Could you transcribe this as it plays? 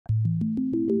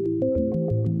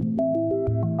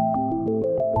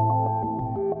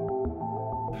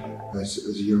As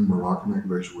a young Moroccan, I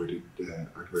graduated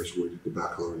the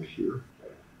baccalaureate here.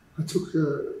 I took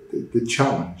the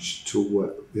challenge to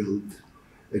build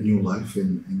a new life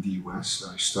in the US.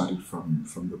 I started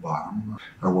from the bottom.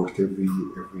 I worked every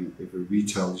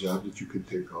retail job that you could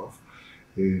think of,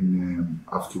 and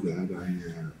after that,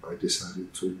 I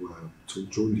decided to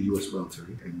join the US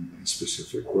military in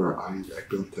specific, where I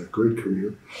built a great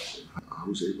career. I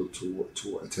was able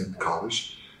to attend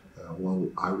college while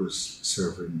I was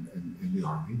serving in the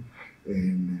army.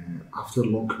 And after a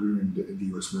long career in the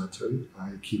U.S. military, I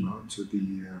came out to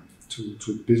the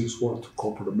business world, to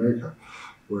corporate America,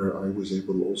 where I was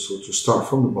able also to start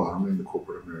from the bottom in the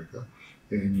corporate America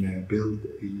and build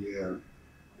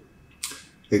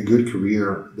a good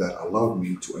career that allowed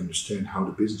me to understand how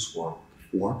the business world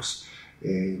works.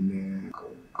 And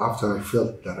after I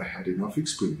felt that I had enough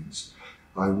experience,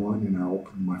 I won and I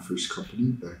opened my first company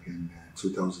back in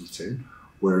 2010,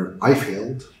 where I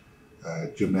failed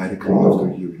dramatically after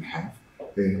a year and a half,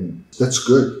 and that's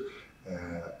good.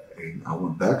 And I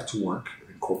went back to work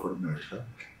in corporate America,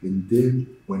 and then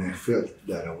when I felt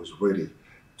that I was ready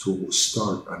to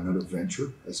start another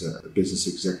venture as a business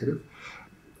executive,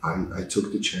 I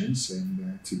took the chance,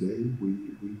 and today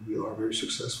we are very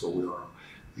successful. We are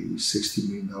a $60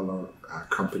 million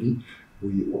company.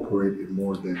 We operate in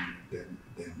more than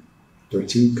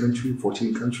 14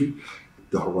 countries.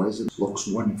 The horizon looks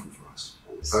wonderful for us.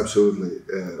 Absolutely,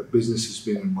 business has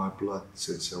been in my blood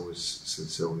since I was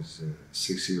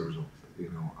 6 years old. You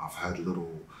know, I've had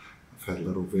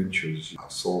little ventures. I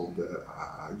sold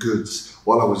goods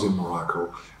while I was in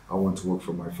Morocco. I went to work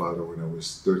for my father when I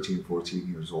was 13, 14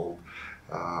 years old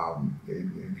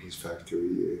in his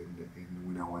factory. And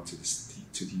when I went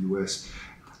to the US,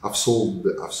 I've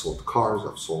sold cars.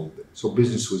 So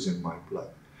business was in my blood.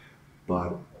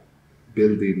 But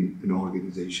building an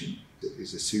organization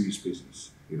is a serious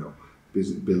business. You know,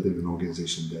 building an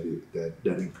organization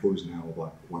that employs now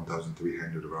about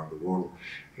 1,300 around the world,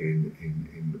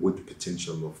 and with the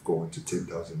potential of going to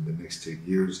 10,000 in the next 10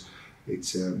 years.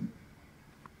 It's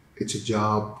a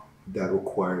job that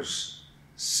requires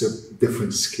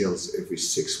different skills every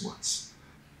 6 months.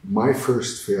 My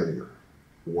first failure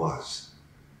was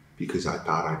because I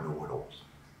thought I know it all.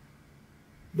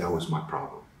 That was my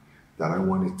problem. That I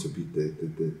wanted to be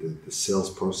the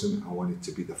salesperson, I wanted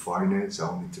to be the finance,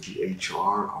 I wanted to be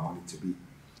HR, I wanted to be.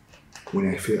 When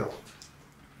I failed,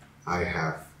 I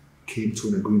have came to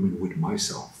an agreement with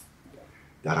myself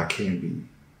that I can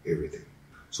be everything.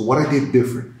 So what I did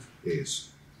different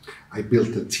is I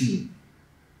built a team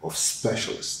of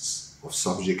specialists, of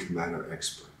subject matter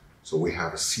experts. So we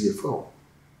have a CFO.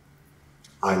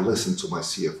 I listen to my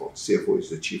CFO. CFO is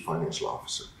the Chief Financial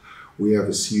Officer. We have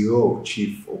a CEO,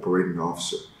 Chief Operating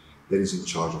Officer, that is in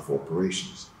charge of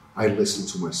operations. I listen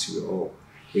to my COO,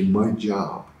 and my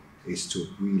job is to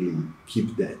really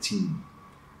keep that team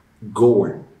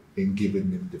going and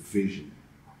giving them the vision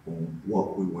on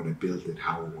what we want to build and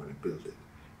how we want to build it.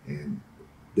 And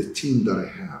the team that I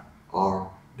have are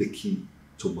the key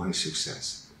to my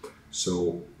success.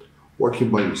 So working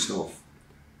by yourself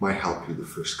might help you the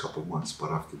first couple of months,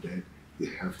 but after that, you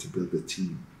have to build a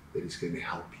team that is going to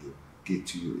help you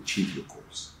achieve your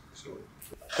goals. So,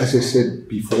 as I said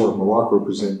before, Morocco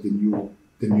represents the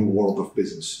new world of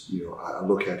business. You know, I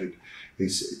look at it.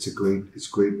 It's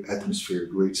great atmosphere,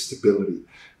 great stability.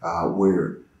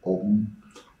 Where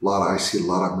I see a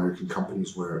lot of American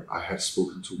companies where I have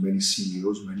spoken to many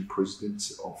CEOs, many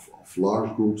presidents of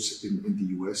large groups in the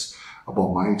US about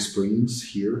my experience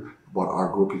here, about our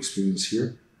group experience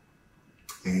here,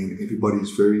 and everybody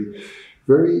is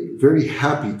very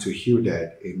happy to hear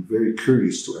that and very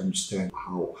curious to understand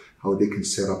how they can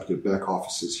set up their back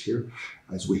offices here,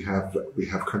 as we have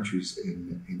countries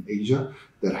in Asia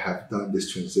that have done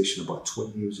this transition about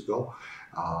 20 years ago,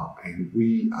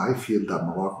 and I feel that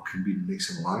Morocco can be the next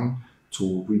in line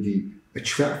to really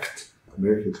attract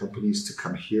American companies to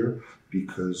come here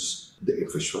because the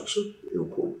infrastructure, the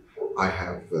airport. I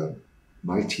have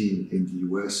my team in the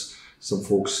US. Some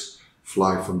folks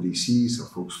fly from DC, some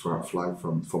folks fly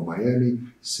from Miami,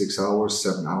 6 hours,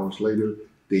 7 hours later,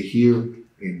 they're here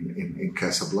in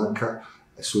Casablanca.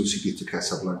 As soon as you get to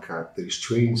Casablanca, there's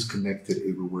trains connected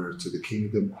everywhere to the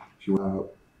kingdom.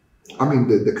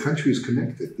 The country is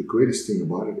connected. The greatest thing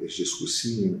about it is just we're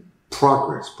seeing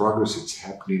progress. Progress is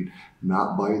happening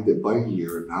not by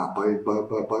year, not by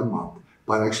month,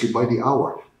 but actually by the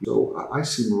hour. So I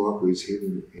see Morocco is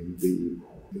heading in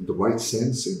the right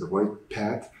sense, in the right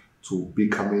path, to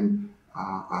becoming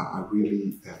a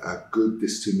really good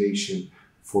destination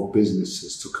for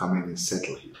businesses to come in and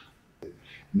settle here.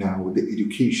 Now, with the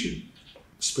education,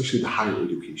 especially the higher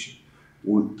education,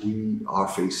 we are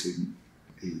facing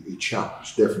a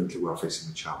challenge. Definitely, we are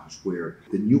facing a challenge where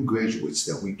the new graduates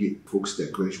that we get, folks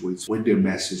that graduates with their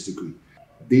master's degree,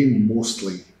 they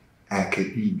mostly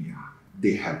academia.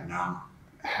 They have now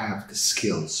have the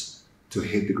skills to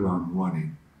hit the ground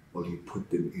running while you put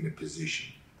them in a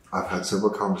position. I've had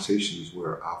several conversations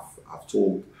where I've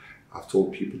told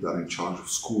people that are in charge of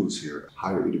schools here,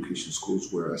 higher education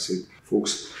schools, where I said,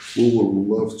 folks, we would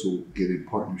love to get in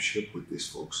partnership with these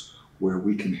folks where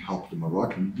we can help the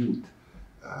Moroccan youth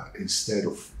instead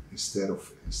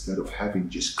of having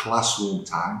just classroom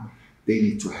time, they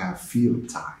need to have field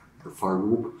time. The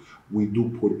Farouk, we do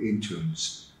put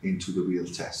interns into the real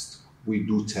test. We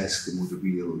do test them with the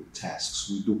real tasks.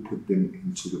 We do put them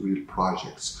into the real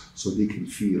projects so they can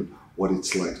feel what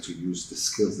it's like to use the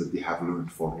skills that they have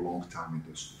learned for a long time in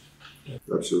their school.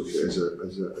 Absolutely.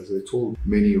 As I told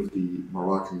many of the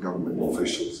Moroccan government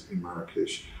officials in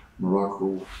Marrakesh,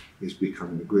 Morocco is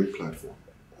becoming a great platform.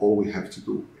 All we have to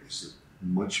do is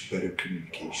much better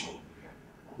communication.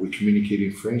 We communicate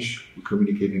in French, we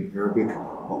communicate in Arabic,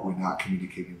 but we're not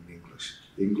communicating in English.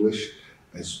 English,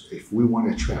 as if we want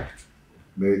to attract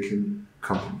American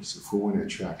companies, if we want to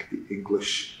attract the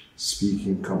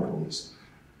English-speaking companies,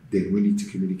 then we need to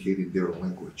communicate in their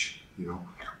language.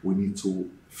 We need to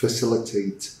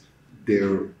facilitate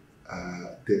their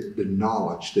the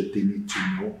knowledge that they need to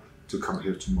know to come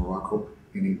here to Morocco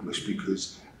in English,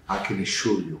 because I can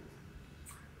assure you,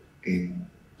 in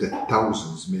the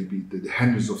thousands, maybe the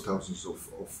hundreds of thousands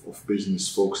of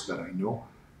business folks that I know,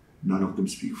 none of them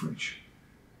speak French.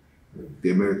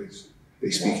 The Americans,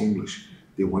 they speak English.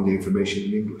 They want the information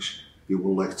in English. They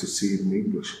would like to see it in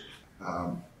English.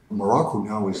 Morocco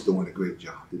now is doing a great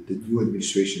job. The new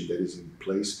administration that is in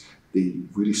place, they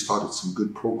really started some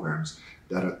good programs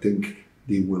that I think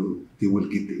they will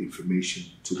get the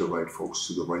information to the right folks,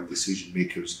 to the right decision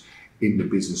makers in the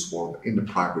business world, in the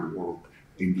private world,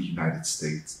 in the United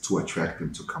States, to attract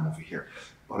them to come over here.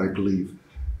 But I believe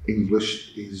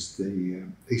English is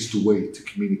the way to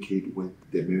communicate with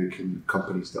the American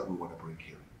companies that we want to bring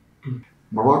here.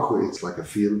 Morocco is like a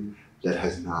field that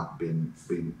has not been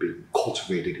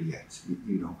cultivated yet,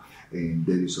 and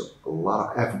there is a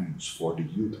lot of avenues for the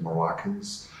youth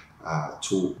Moroccans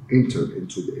to enter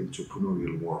into the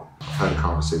entrepreneurial world. I've had a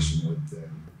conversation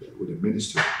with a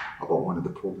minister about one of the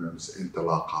programs in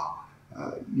Talaqa.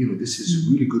 This is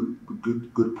really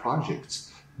good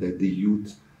projects that the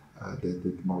youth, that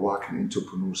the Moroccan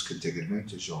entrepreneurs can take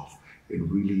advantage of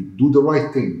and really do the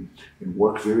right thing and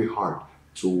work very hard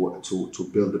to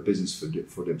build a business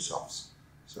for themselves.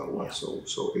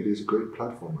 So it is a great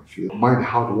platform, I feel. Mind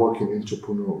hard-working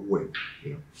entrepreneur way.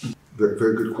 Very,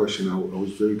 very good question. I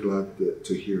was very glad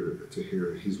to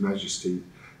hear His Majesty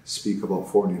speak about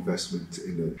foreign investment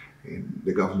in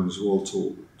the government's role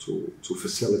to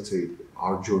facilitate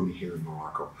our journey here in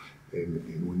Morocco.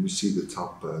 And when you see the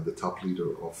top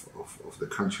leader of the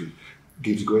country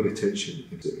gives great attention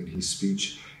in his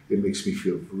speech, it makes me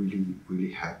feel really,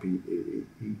 really happy.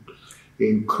 It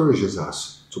encourages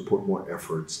us to put more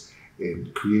efforts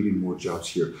in creating more jobs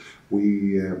here.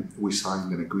 We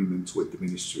signed an agreement with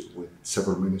with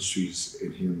several ministries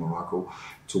here in Morocco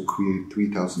to create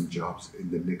 3,000 jobs in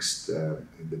the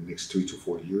next 3 to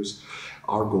 4 years.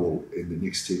 Our goal in the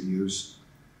next 10 years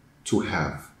to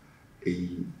have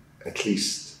at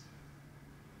least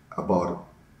about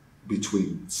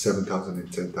between 7,000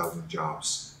 and 10,000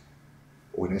 jobs.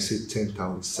 When I say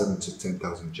 7 to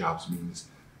 10,000 jobs means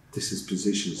this is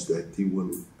positions that we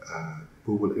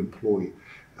will employ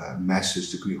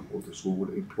master's degree holders, we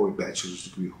will employ bachelor's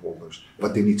degree holders,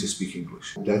 but they need to speak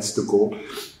English. That's the goal.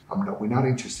 We're not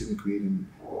interested in creating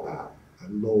a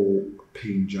low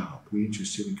paying job. We're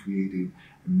interested in creating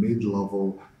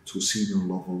mid-level to senior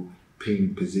level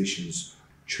paying positions,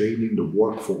 training the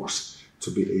workforce to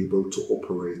be able to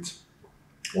operate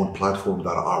on platforms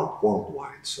that are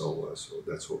worldwide. So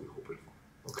that's what we're hoping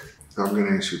for. Okay, now I'm going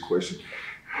to ask you a question.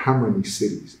 How many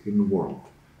cities in the world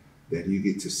that you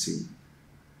get to see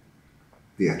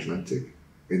the Atlantic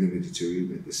and the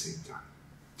Mediterranean at the same time?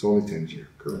 It's only Tangier,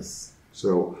 correct? Yes.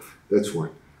 So that's why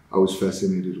I was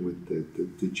fascinated with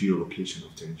the geolocation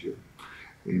of Tangier.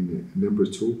 And number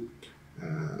two,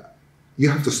 you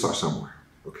have to start somewhere,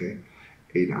 okay?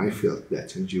 And I felt that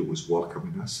Tangier was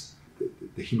welcoming us.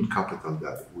 The human capital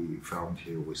that we found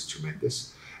here was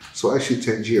tremendous. So actually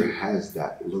Tangier has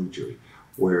that luxury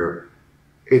where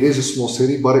it is a small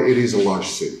city, but it is a large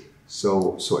city.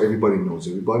 So everybody knows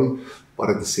everybody, but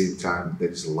at the same time,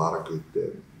 there's a lot of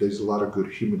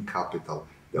good human capital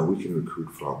that we can recruit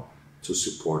from to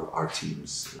support our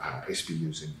teams,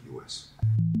 SBUs in the US.